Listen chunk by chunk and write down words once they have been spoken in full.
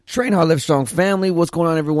Train Hard, Live Strong family. What's going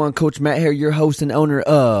on, everyone? Coach Matt here, your host and owner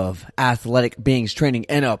of Athletic Beings Training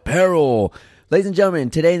and Apparel. Ladies and gentlemen,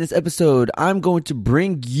 today in this episode, I'm going to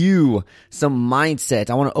bring you some mindset.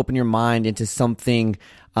 I want to open your mind into something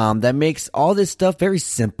that makes all this stuff very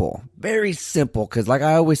simple. Very simple, because like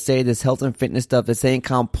I always say, this health and fitness stuff, this ain't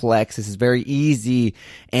complex. This is very easy.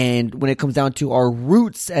 And when it comes down to our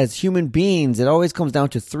roots as human beings, it always comes down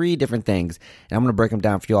to three different things. And I'm going to break them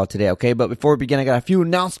down for you all today, okay? But before we begin, I got a few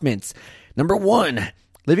announcements. Number one,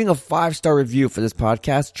 leaving a 5-star review for this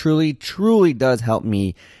podcast truly does help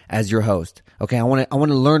me as your host. Okay, I want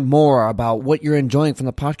to learn more about what you're enjoying from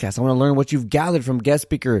the podcast. I want to learn what you've gathered from guest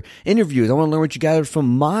speaker interviews. I want to learn what you gathered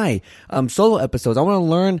from my solo episodes. I want to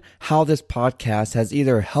learn how this podcast has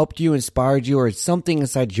either helped you, inspired you, or something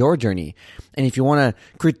inside your journey. And if you want to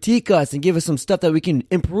critique us and give us some stuff that we can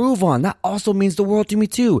improve on, that also means the world to me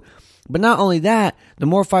too. But not only that, the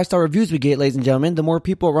more 5-star reviews we get, ladies and gentlemen, the more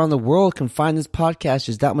people around the world can find this podcast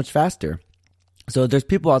just that much faster. So there's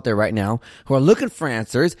people out there right now who are looking for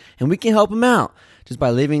answers, and we can help them out just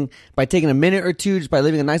by taking a minute or two, just by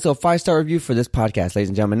leaving a nice little 5-star review for this podcast, ladies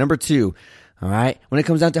and gentlemen. Number two, all right, when it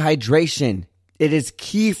comes down to hydration, it is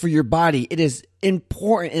key for your body. It is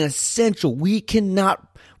important and essential. We cannot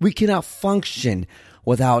function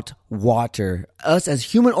without water. Us as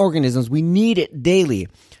human organisms, we need it daily.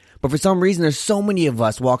 But for some reason, there's so many of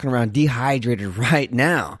us walking around dehydrated right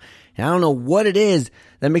now. And I don't know what it is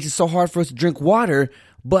that makes it so hard for us to drink water,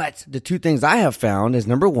 but the two things I have found is,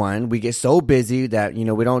 number one, we get so busy that,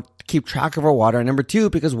 we don't keep track of our water. And number two,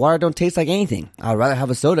 because water don't taste like anything. I'd rather have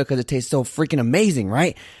a soda because it tastes so freaking amazing,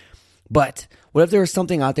 right? But what if there was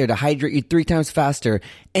something out there to hydrate you 3 times faster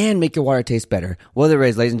and make your water taste better? Well, there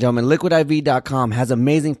is, ladies and gentlemen. LiquidIV.com has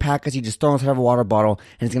amazing packets you just throw inside of a water bottle,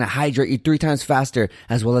 and it's going to hydrate you 3 times faster,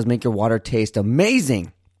 as well as make your water taste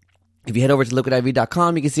amazing. If you head over to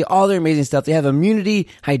liquidiv.com, you can see all their amazing stuff. They have immunity,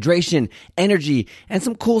 hydration, energy, and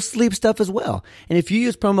some cool sleep stuff as well. And if you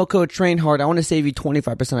use promo code TRAINHARD, I want to save you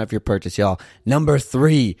 25% off your purchase, y'all. Number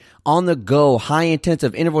 3, on the go, high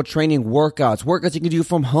intensive interval training workouts you can do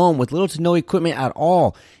from home with little to no equipment at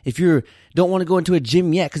all. If you don't want to go into a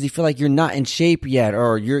gym yet because you feel like you're not in shape yet,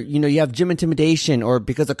 or you have gym intimidation, or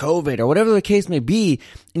because of COVID, or whatever the case may be,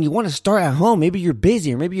 and you want to start at home, maybe you're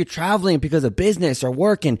busy, or maybe you're traveling because of business or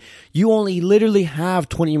work, and you only literally have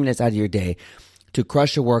 20 minutes out of your day to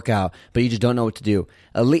crush a workout, but you just don't know what to do.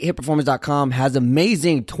 EliteHitPerformance.com has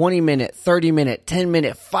amazing 20-minute, 30-minute,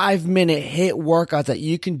 10-minute, 5-minute HIIT workouts that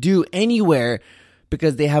you can do anywhere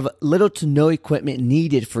because they have little to no equipment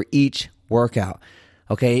needed for each workout.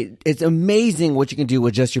 Okay, it's amazing what you can do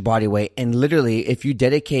with just your body weight. And literally, if you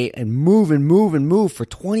dedicate and move for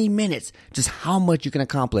 20 minutes, just how much you can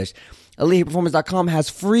accomplish. EliteHitPerformance.com has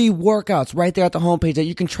free workouts right there at the homepage that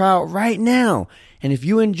you can try out right now. And if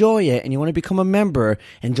you enjoy it and you want to become a member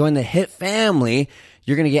and join the HIIT family,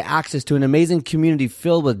 you're going to get access to an amazing community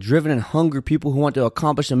filled with driven and hungry people who want to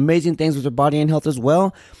accomplish amazing things with their body and health as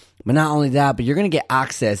well. But not only that, but you're going to get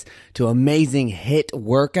access to amazing HIIT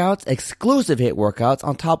workouts, exclusive HIIT workouts,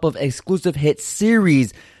 on top of exclusive HIIT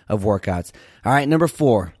series of workouts. All right, number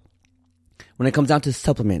 4, when it comes down to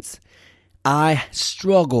supplements, I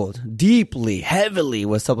struggled deeply, heavily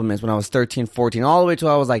with supplements when I was 13, 14, all the way till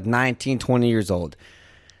I was like 19, 20 years old.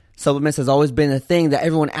 Supplements has always been a thing that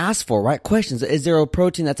everyone asks for, right? Questions. Is there a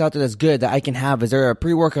protein that's out there that's good that I can have? Is there a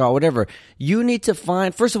pre-workout, whatever? You need to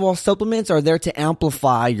find, first of all, supplements are there to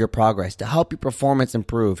amplify your progress, to help your performance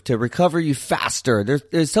improve, to recover you faster.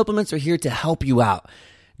 There's supplements are here to help you out.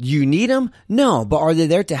 Do you need them? No, but are they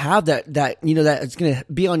there to have that it's going to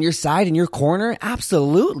be on your side, in your corner?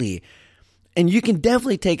 Absolutely. And you can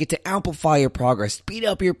definitely take it to amplify your progress, speed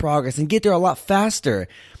up your progress, and get there a lot faster.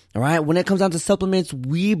 All right. When it comes down to supplements,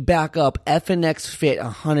 we back up FNX Fit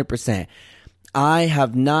 100%. I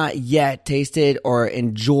have not yet tasted or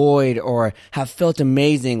enjoyed or have felt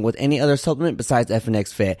amazing with any other supplement besides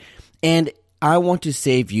FNX Fit. And I want to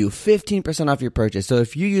save you 15% off your purchase. So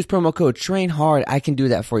if you use promo code TRAINHARD, I can do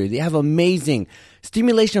that for you. They have amazing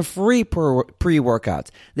stimulation-free pre-workouts.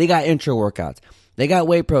 They got intro workouts. They got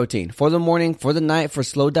whey protein for the morning, for the night, for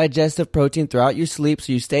slow digestive protein throughout your sleep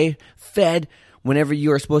so you stay fed. Whenever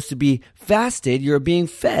you are supposed to be fasted, you're being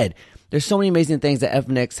fed. There's so many amazing things that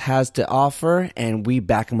FNX has to offer, and we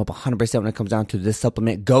back them up 100% when it comes down to this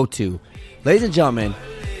supplement go-to. Ladies and gentlemen,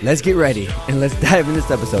 let's get ready, and let's dive in this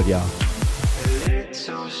episode, y'all.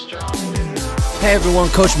 Hey everyone,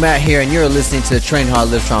 Coach Matt here, and you're listening to the Train Hard,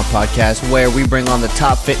 Live Strong podcast, where we bring on the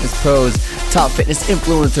top fitness pros, top fitness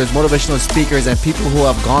influencers, motivational speakers, and people who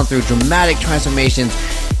have gone through dramatic transformations,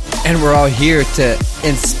 and we're all here to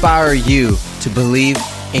inspire you to believe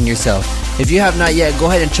in yourself. If you have not yet, go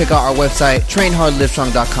ahead and check out our website,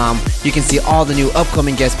 trainhardlivestrong.com. You can see all the new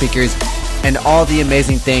upcoming guest speakers and all the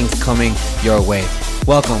amazing things coming your way.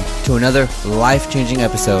 Welcome to another life-changing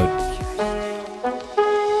episode.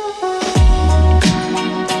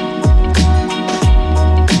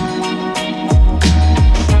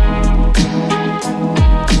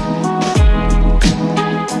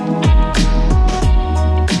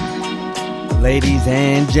 Ladies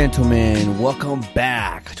and gentlemen, welcome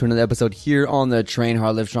back to another episode here on the Train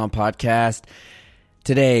Hard Live Strong podcast.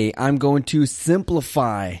 Today, I'm going to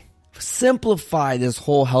simplify this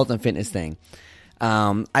whole health and fitness thing.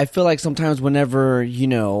 I feel like sometimes whenever,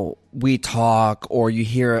 we talk or you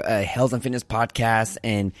hear a health and fitness podcast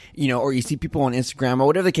and, or you see people on Instagram or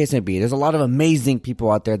whatever the case may be, there's a lot of amazing people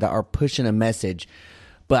out there that are pushing a message.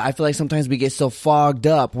 But I feel like sometimes we get so fogged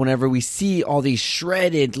up whenever we see all these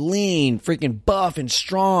shredded, lean, freaking buff and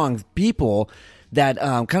strong people that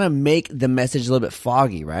kind of make the message a little bit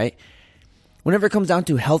foggy, right? Whenever it comes down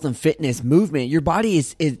to health and fitness movement, your body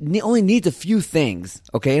only needs a few things,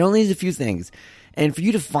 okay? It only needs a few things. And for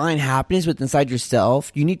you to find happiness within inside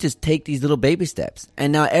yourself, you need to take these little baby steps.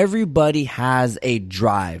 And now everybody has a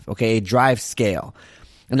drive, okay? A drive scale,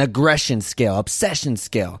 an aggression scale, obsession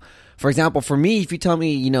scale. For example, for me, if you tell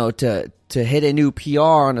me, to hit a new PR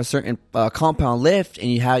on a certain compound lift, and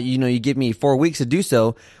you give me 4 weeks to do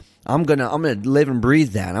so, I'm gonna live and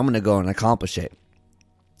breathe that. I'm gonna go and accomplish it.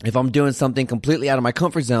 If I'm doing something completely out of my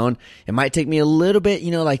comfort zone, it might take me a little bit,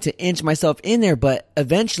 to inch myself in there, but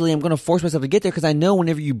eventually I'm gonna force myself to get there because I know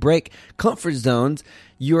whenever you break comfort zones,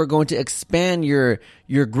 you are going to expand your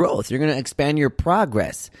growth. You're gonna expand your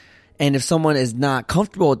progress. And if someone is not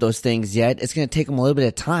comfortable with those things yet, it's going to take them a little bit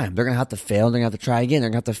of time. They're going to have to fail, and they're going to have to try again. They're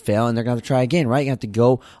going to have to fail, and they're going to have to try again, right? You have to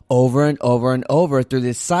go over and over and over through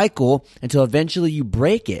this cycle until eventually you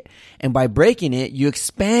break it. And by breaking it, you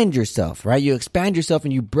expand yourself, right? You expand yourself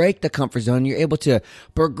and you break the comfort zone. And you're able to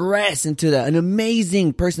progress into an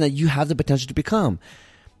amazing person that you have the potential to become.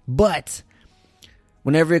 But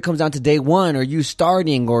whenever it comes down to day one, or you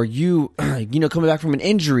starting, or you, coming back from an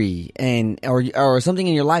injury, or something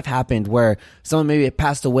in your life happened where someone maybe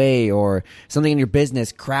passed away, or something in your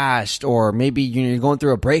business crashed, or maybe you're going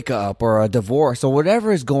through a breakup or a divorce, or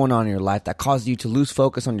whatever is going on in your life that caused you to lose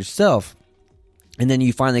focus on yourself. And then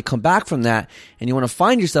you finally come back from that and you want to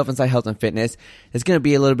find yourself inside health and fitness. It's going to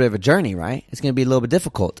be a little bit of a journey, right? It's going to be a little bit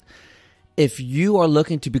difficult. If you are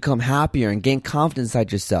looking to become happier and gain confidence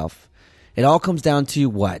inside yourself, it all comes down to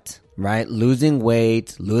what, right? Losing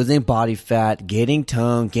weight, losing body fat, getting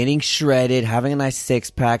toned, getting shredded, having a nice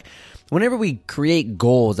six-pack. Whenever we create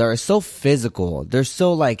goals that are so physical, they're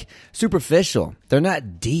so superficial. They're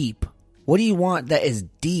not deep. What do you want that is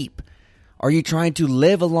deep? Are you trying to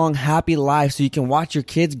live a long, happy life so you can watch your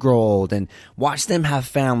kids grow old and watch them have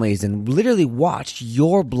families and literally watch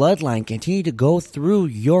your bloodline continue to go through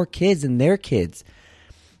your kids and their kids?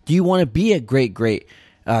 Do you want to be a great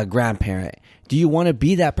grandparent? Do you want to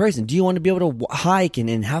be that person? Do you want to be able to hike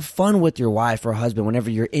and have fun with your wife or husband whenever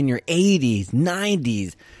you're in your 80s,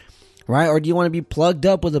 90s, right? Or do you want to be plugged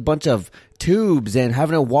up with a bunch of tubes and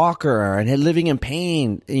having a walker and living in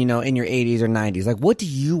pain, in your 80s or 90s? What do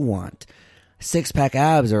you want? Six-pack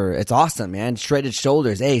abs, or it's awesome, man. Shredded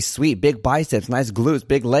shoulders, hey, sweet. Big biceps, nice glutes,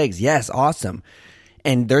 big legs, yes, awesome.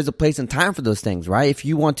 And there's a place and time for those things, right? If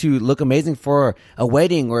you want to look amazing for a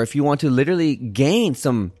wedding, or if you want to literally gain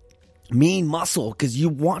some mean muscle because you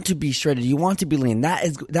want to be shredded, you want to be lean, that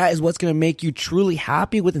is what's going to make you truly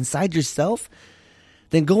happy with inside yourself,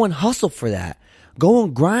 then go and hustle for that. Go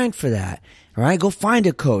and grind for that, all right? Go find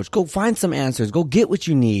a coach. Go find some answers. Go get what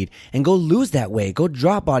you need and go lose that weight. Go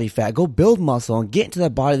drop body fat. Go build muscle and get into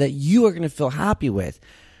that body that you are going to feel happy with.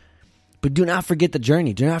 But do not forget the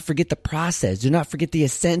journey. Do not forget the process. Do not forget the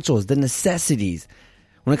essentials, the necessities.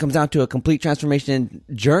 When it comes down to a complete transformation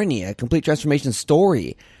journey, a complete transformation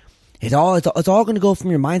story, it's all going to go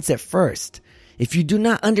from your mindset first. If you do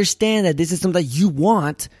not understand that this is something that you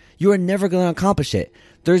want, you are never going to accomplish it.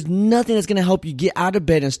 There's nothing that's going to help you get out of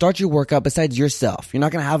bed and start your workout besides yourself. You're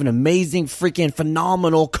not going to have an amazing, freaking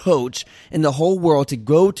phenomenal coach in the whole world to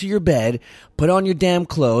go to your bed, put on your damn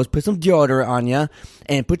clothes, put some deodorant on you,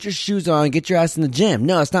 and put your shoes on and get your ass in the gym.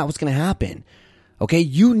 No, that's not what's going to happen. Okay?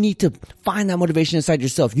 You need to find that motivation inside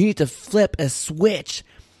yourself. You need to flip a switch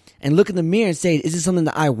and look in the mirror and say, is this something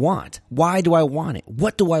that I want? Why do I want it?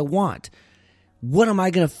 What do I want? What am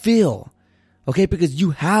I going to feel? Okay, because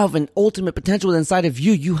you have an ultimate potential inside of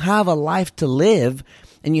you. You have a life to live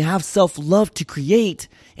and you have self-love to create.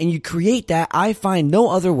 And you create that, I find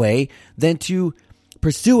no other way than to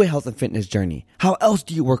pursue a health and fitness journey. How else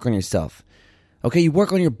do you work on yourself? Okay, you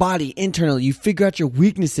work on your body internally. You figure out your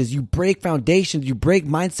weaknesses. You break foundations. You break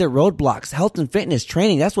mindset roadblocks. Health and fitness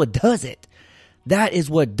training, that's what does it. That is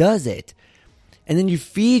what does it. And then you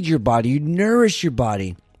feed your body. You nourish your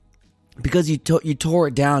body. Because you tore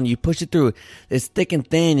it down, you push it through it's thick and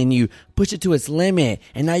thin, and you push it to its limit,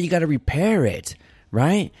 and now you got to repair it,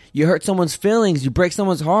 right? You hurt someone's feelings, you break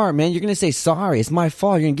someone's heart, man. You're gonna say sorry. It's my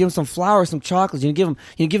fault. You're gonna give them some flowers, some chocolates. You're gonna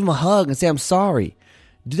give them a hug and say I'm sorry.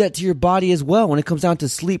 Do that to your body as well when it comes down to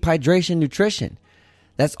sleep, hydration, nutrition.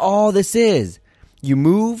 That's all this is. You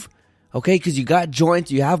move, okay, because you got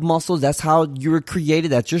joints, you have muscles. That's how you were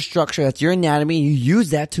created. That's your structure. That's your anatomy. You use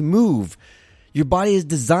that to move. Your body is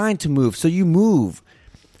designed to move, so you move,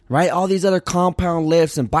 right? All these other compound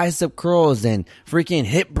lifts and bicep curls and freaking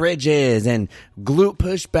hip bridges and glute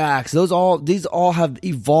pushbacks, these all have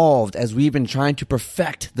evolved as we've been trying to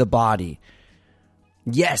perfect the body.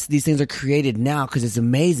 Yes, these things are created now because it's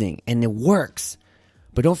amazing and it works.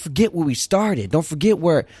 But don't forget where we started. Don't forget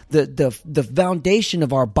where the foundation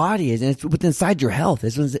of our body is, and it's within inside your health.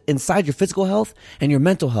 It's inside your physical health and your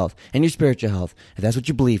mental health and your spiritual health, if that's what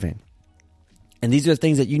you believe in. And these are the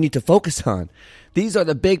things that you need to focus on. These are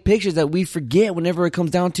the big pictures that we forget whenever it comes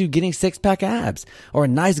down to getting six-pack abs or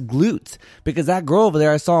nice glutes. Because that girl over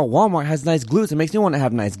there I saw at Walmart has nice glutes. It makes me want to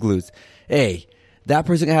have nice glutes. Hey, that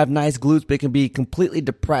person can have nice glutes, but can be completely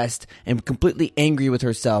depressed and completely angry with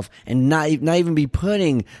herself and not even be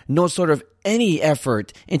putting no sort of any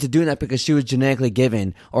effort into doing that because she was genetically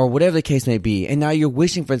given or whatever the case may be. And now you're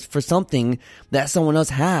wishing for something that someone else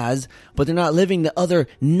has, but they're not living the other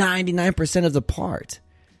 99% of the part.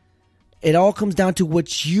 It all comes down to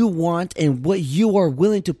what you want and what you are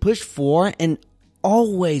willing to push for, and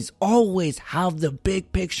always have the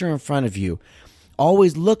big picture in front of you.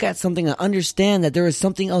 Always look at something and understand that there is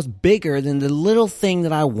something else bigger than the little thing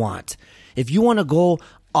that I want. If you want a goal,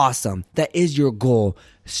 awesome. That is your goal.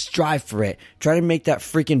 Strive for it. Try to make that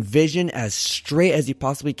freaking vision as straight as you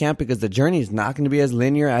possibly can, because the journey is not going to be as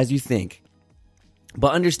linear as you think.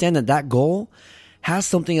 But understand that goal has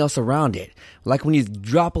something else around it. Like when you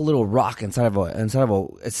drop a little rock inside of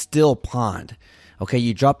a still pond. Okay,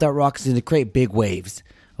 you drop that rock, it's going to create big waves.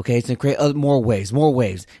 Okay, it's going to create more waves.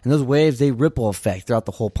 And those waves, they ripple effect throughout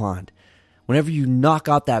the whole pond. Whenever you knock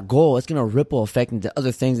out that goal, it's going to ripple effect into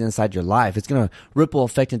other things inside your life. It's going to ripple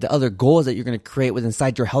effect into other goals that you're going to create with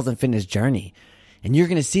inside your health and fitness journey. And you're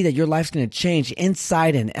going to see that your life's going to change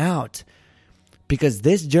inside and out. Because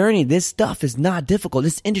this journey, this stuff is not difficult.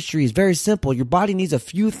 This industry is very simple. Your body needs a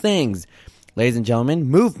few things. Ladies and gentlemen,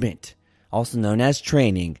 movement, also known as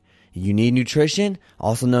training. You need nutrition,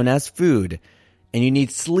 also known as food. And you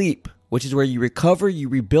need sleep, which is where you recover, you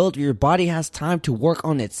rebuild. Your body has time to work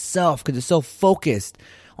on itself because it's so focused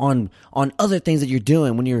on other things that you're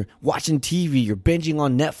doing. When you're watching TV, you're binging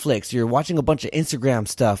on Netflix, you're watching a bunch of Instagram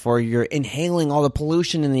stuff, or you're inhaling all the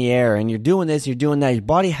pollution in the air, and you're doing this, you're doing that. Your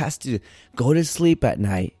body has to go to sleep at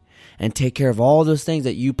night and take care of all those things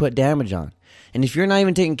that you put damage on. And if you're not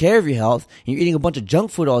even taking care of your health, and you're eating a bunch of junk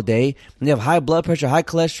food all day, and you have high blood pressure, high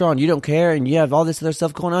cholesterol, and you don't care, and you have all this other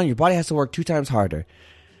stuff going on, your body has to work 2 times harder.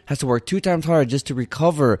 Has to work 2 times harder just to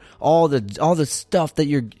recover all the stuff that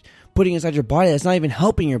you're putting inside your body that's not even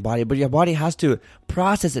helping your body, but your body has to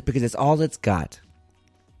process it because it's all it's got.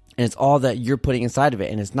 And it's all that you're putting inside of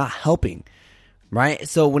it, and it's not helping. Right?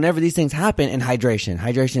 So whenever these things happen, and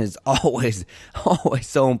hydration is always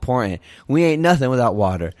so important. We ain't nothing without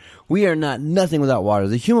water. We are not nothing without water.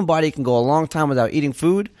 The human body can go a long time without eating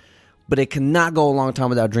food, but it cannot go a long time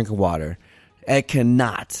without drinking water. It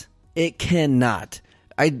cannot. I'm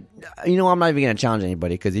not even going to challenge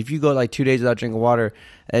anybody, because if you go like 2 days without drinking water,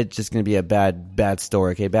 it's just going to be a bad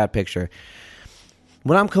story. Okay. Bad picture.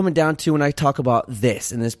 What I'm coming down to when I talk about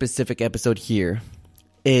this in this specific episode here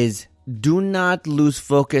is, do not lose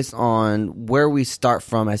focus on where we start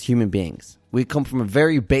from as human beings. We come from a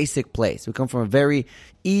very basic place. We come from a very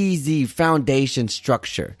easy foundation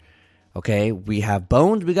structure. Okay? We have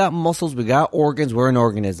bones, we got muscles, we got organs, we're an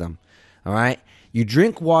organism. All right? You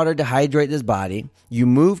drink water to hydrate this body. You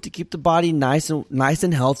move to keep the body nice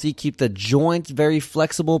and healthy, keep the joints very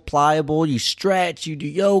flexible, pliable. You stretch, you do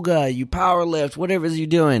yoga, you power lift, whatever it is you're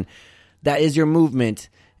doing. That is your movement.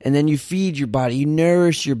 And then you feed your body, you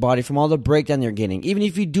nourish your body from all the breakdown you're getting. Even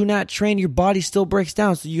if you do not train, your body still breaks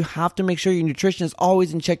down. So you have to make sure your nutrition is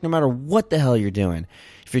always in check no matter what the hell you're doing.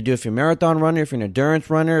 If you're a marathon runner, if you're an endurance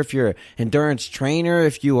runner, if you're an endurance trainer,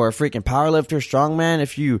 if you are a freaking powerlifter,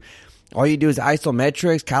 strongman, all you do is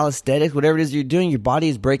isometrics, calisthenics, whatever it is you're doing, your body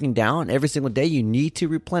is breaking down every single day. You need to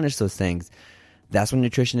replenish those things. That's what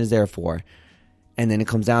nutrition is there for. And then it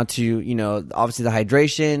comes down to, obviously the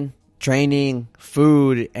hydration. training,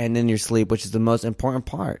 food, and then your sleep, which is the most important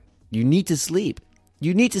part. You need to sleep.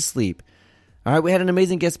 You need to sleep. All right, we had an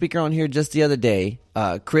amazing guest speaker on here just the other day,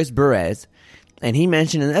 Chris Perez, and he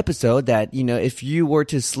mentioned in an episode that, you know, if you were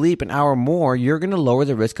to sleep an hour more, you're going to lower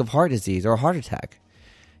the risk of heart disease or a heart attack.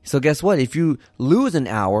 So guess what? If you lose an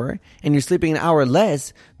hour and you're sleeping an hour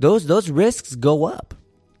less, those risks go up.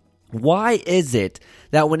 Why is it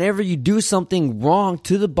that whenever you do something wrong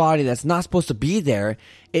to the body that's not supposed to be there,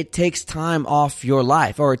 it takes time off your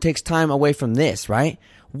life, or it takes time away from this, right?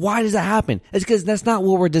 Why does that happen? It's because that's not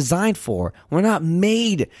what we're designed for. We're not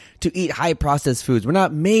made to eat high processed foods. We're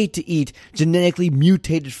not made to eat genetically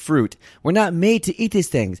mutated fruit. We're not made to eat these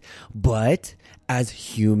things. But as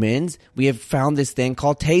humans, we have found this thing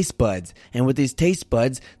called taste buds. And with these taste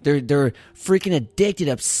buds, they're freaking addicted,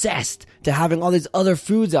 obsessed to having all these other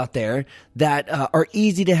foods out there that are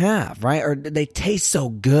easy to have, right? Or they taste so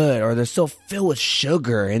good, or they're so filled with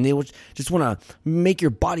sugar, and they just want to make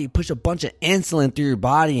your body push a bunch of insulin through your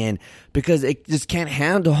body, and because it just can't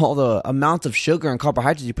handle all the amounts of sugar and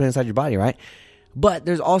carbohydrates you put inside your body, right? But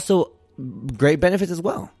there's also great benefits as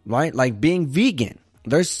well, right? Like being vegan.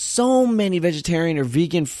 There's so many vegetarian or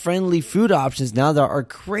vegan friendly food options now that are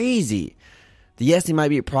crazy. Yes, they might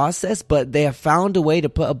be processed, but they have found a way to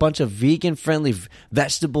put a bunch of vegan friendly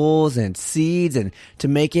vegetables and seeds and to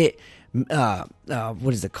make it, what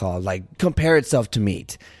is it called? Like compare itself to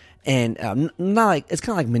meat. And not like, it's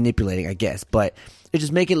kind of like manipulating, I guess, but it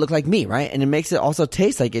just make it look like meat, right? And it makes it also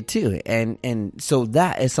taste like it too. And so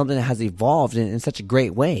that is something that has evolved in such a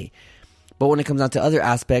great way. But when it comes down to other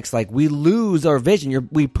aspects, like we lose our vision,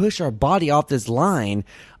 we push our body off this line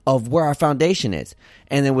of where our foundation is.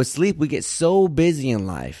 And then with sleep, we get so busy in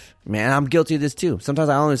life. Man, I'm guilty of this too. Sometimes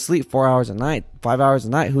I only sleep 4 hours a night, 5 hours a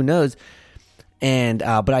night, who knows? And,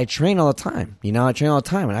 but I train all the time, you know,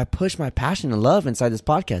 and I push my passion and love inside this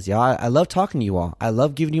podcast. Y'all, I love talking to you all. I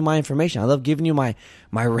love giving you my information. I love giving you my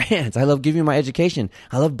rants. I love giving you my education.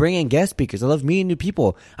 I love bringing guest speakers. I love meeting new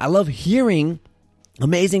people. I love hearing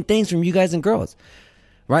amazing things from you guys and girls,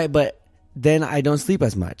 right? But then I don't sleep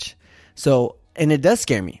as much. So, and it does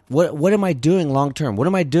scare me. What am I doing long term? What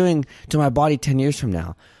am I doing to my body 10 years from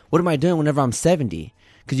now? What am I doing whenever I'm 70?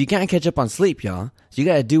 Because you can't catch up on sleep, y'all. So you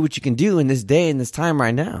got to do what you can do in this day, in this time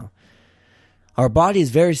right now. Our body is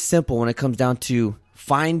very simple when it comes down to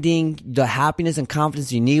finding the happiness and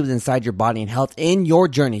confidence you need inside your body and health in your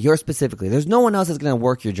journey, yours specifically. There's no one else that's going to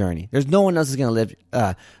work your journey. There's no one else that's going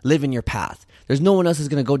to live in your path. There's no one else that's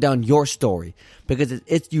going to go down your story because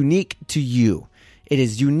it's unique to you. It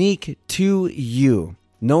is unique to you.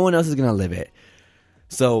 No one else is going to live it.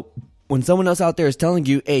 So when someone else out there is telling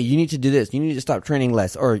you, hey, you need to do this, you need to stop training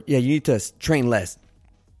less, or yeah, you need to train less,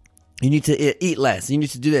 you need to eat less, you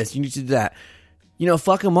need to do this, you need to do that. You know,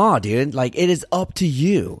 fuck them all, dude. Like, it is up to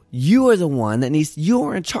you. You are the one that you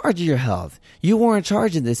are in charge of your health. You are in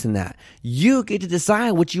charge of this and that. You get to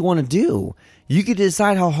decide what you want to do. You get to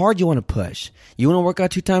decide how hard you want to push. You want to work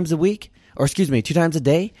out 2 times a week? Or 2 times a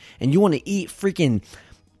day? And you want to eat freaking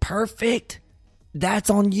perfect?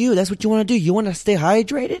 That's on you. That's what you want to do. You want to stay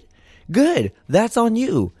hydrated? Good. That's on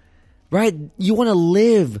you. Right? You want to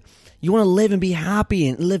live. You want to live and be happy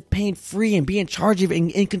and live pain-free and be in charge of and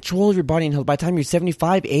in control of your body and health. By the time you're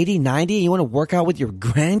 75, 80, 90, and you want to work out with your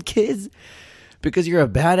grandkids because you're a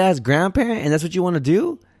badass grandparent and that's what you want to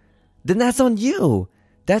do, then that's on you.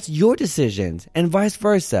 That's your decisions, and vice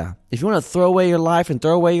versa. If you want to throw away your life and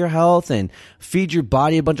throw away your health and feed your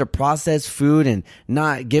body a bunch of processed food and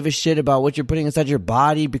not give a shit about what you're putting inside your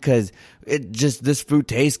body because this food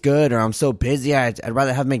tastes good, or I'm so busy, I'd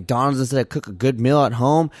rather have McDonald's instead of cook a good meal at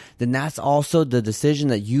home, then that's also the decision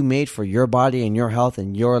that you made for your body and your health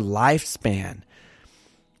and your lifespan.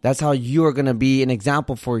 That's how you are going to be an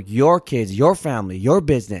example for your kids, your family, your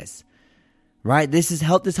business, right? This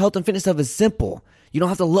health and fitness stuff is simple. You don't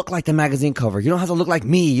have to look like the magazine cover. You don't have to look like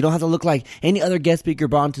me. You don't have to look like any other guest speaker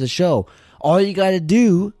brought onto the show. All you got to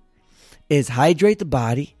do is hydrate the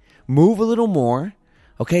body, move a little more,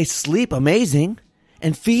 okay, sleep amazing,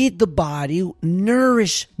 and feed the body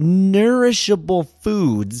nourishable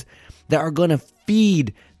foods that are going to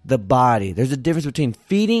feed the body. There's a difference between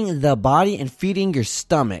feeding the body and feeding your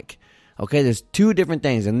stomach. Okay, there's 2 different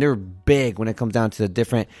things, and they're big when it comes down to the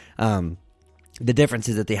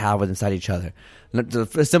differences that they have with inside each other.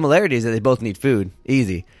 The similarity is that they both need food.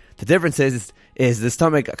 Easy. The difference is the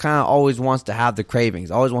stomach kind of always wants to have the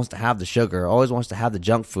cravings, always wants to have the sugar, always wants to have the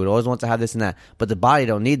junk food, always wants to have this and that. But the body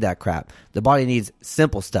don't need that crap. The body needs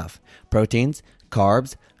simple stuff. Proteins,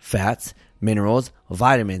 carbs, fats, minerals,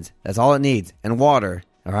 vitamins. That's all it needs. And water.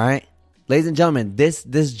 All right? Ladies and gentlemen,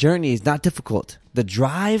 this journey is not difficult. The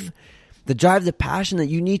drive the drive, the passion that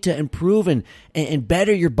you need to improve and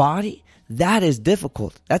better your body, that is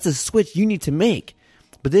difficult. That's a switch you need to make.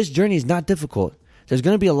 But this journey is not difficult. There's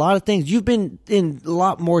going to be a lot of things. You've been in a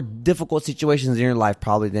lot more difficult situations in your life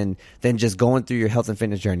probably than just going through your health and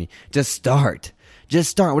fitness journey. Just start.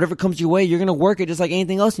 Whatever comes your way, you're going to work it just like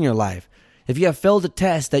anything else in your life. If you have failed a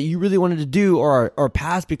test that you really wanted to do or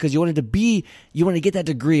pass because you wanted to get that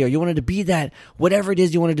degree, or you wanted to be that, whatever it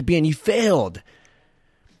is you wanted to be, and you failed,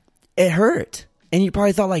 it hurt. And you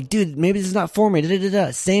probably thought like, dude, maybe this is not for me.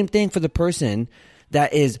 Same thing for the person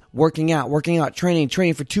that is working out,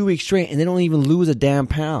 training for 2 weeks straight, and they don't even lose a damn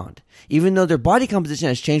pound. Even though their body composition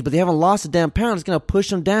has changed, but they haven't lost a damn pound, it's going to push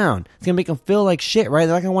them down. It's going to make them feel like shit, right?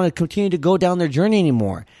 They're not going to want to continue to go down their journey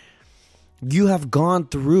anymore. You have gone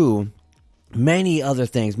through many other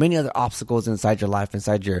things, many other obstacles inside your life,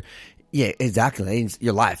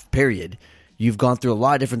 your life, period. You've gone through a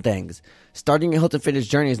lot of different things. Starting your health and fitness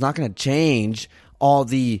journey is not going to change all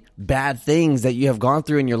the bad things that you have gone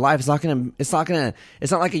through in your life. It's not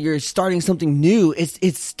like you're starting something new.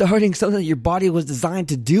 It's starting something that your body was designed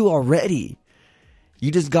to do already.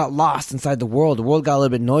 You just got lost inside the world. The world got a little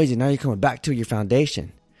bit noisy. Now you're coming back to your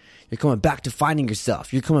foundation. You're coming back to finding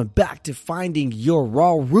yourself. You're coming back to finding your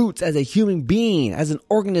raw roots as a human being, as an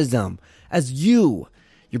organism, as you.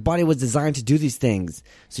 Your body was designed to do these things.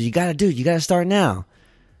 So you got to start now.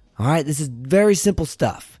 All right. This is very simple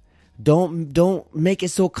stuff. Don't make it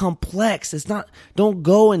so complex. Don't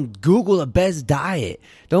go and Google the best diet.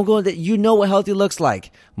 Don't go that, you know what healthy looks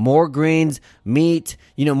like. More greens, meat,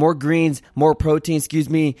 more greens, more protein,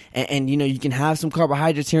 and you can have some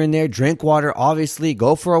carbohydrates here and there, drink water, obviously,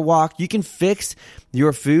 go for a walk. You can fix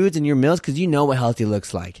your foods and your meals because you know what healthy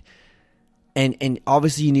looks like. And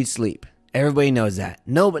obviously you need sleep. Everybody knows that.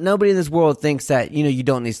 No, but nobody in this world thinks that, you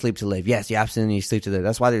don't need sleep to live. Yes, you absolutely need sleep to live.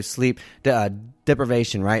 That's why there's sleep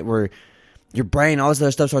deprivation, right? Where your brain, all this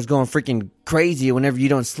other stuff starts going freaking crazy whenever you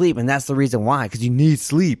don't sleep. And that's the reason why, because you need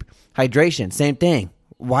sleep. Hydration, same thing.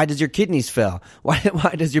 Why does your kidneys fail? Why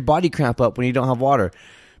does your body cramp up when you don't have water?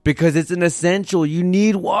 Because it's an essential. You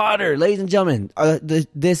need water. Ladies and gentlemen,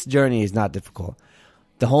 this journey is not difficult.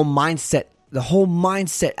 The whole mindset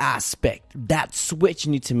aspect, that switch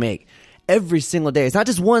you need to make every single day. It's not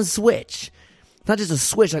just one switch. It's not just a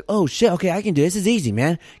switch like, oh shit, okay, I can do this. This is easy,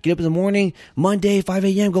 man. Get up in the morning, Monday, 5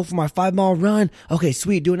 a.m., go for my 5-mile run. Okay,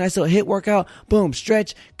 sweet. Do a nice little HIIT workout. Boom,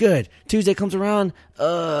 stretch. Good. Tuesday comes around.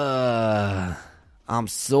 I'm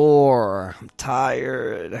sore. I'm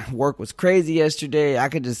tired. Work was crazy yesterday. I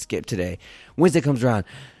could just skip today. Wednesday comes around.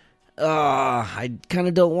 I kind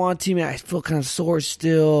of don't want to, man. I feel kind of sore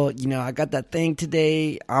still. I got that thing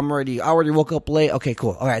today. I already woke up late. Okay,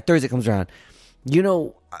 cool. All right, Thursday comes around.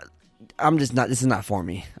 This is not for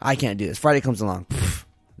me. I can't do this. Friday comes along.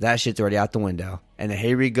 That shit's already out the window. And then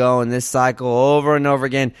here we go in this cycle over and over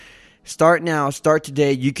again. Start now. Start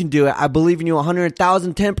today. You can do it. I believe in you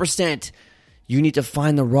 100,000, 10%. You need to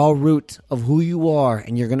find the raw root of who you are,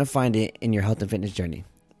 and you're going to find it in your health and fitness journey.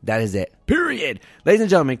 That is it. Period. Ladies and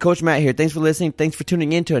gentlemen, Coach Matt here. Thanks for listening. Thanks for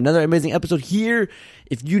tuning in to another amazing episode here.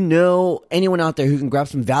 If you know anyone out there who can grab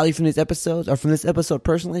some value from these episodes or from this episode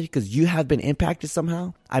personally because you have been impacted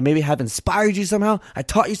somehow, I maybe have inspired you somehow, I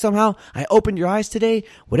taught you somehow, I opened your eyes today,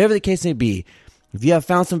 whatever the case may be, if you have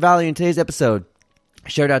found some value in today's episode,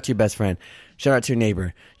 share it out to your best friend. Shout out to your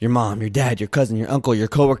neighbor, your mom, your dad, your cousin, your uncle, your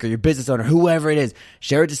coworker, your business owner, whoever it is.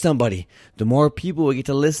 Share it to somebody. The more people we get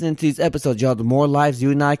to listen to these episodes, y'all, the more lives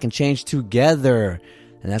you and I can change together.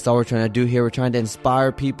 And that's all we're trying to do here. We're trying to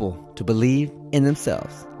inspire people to believe in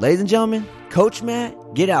themselves. Ladies and gentlemen, Coach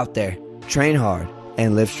Matt, get out there, train hard,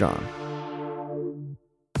 and live strong.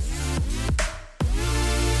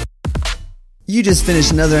 You just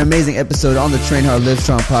finished another amazing episode on the Train Hard, Live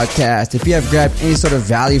Strong podcast. If you have grabbed any sort of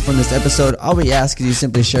value from this episode, all we ask is you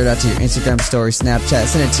simply share it out to your Instagram story, Snapchat,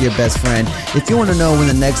 send it to your best friend. If you want to know when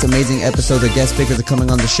the next amazing episode or guest speakers are coming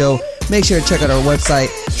on the show, make sure to check out our website,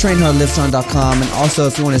 trainhardlivestrong.com. And also,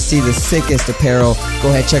 if you want to see the sickest apparel, go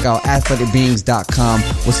ahead and check out athleticbeings.com.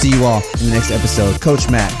 We'll see you all in the next episode. Coach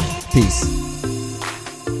Matt, peace.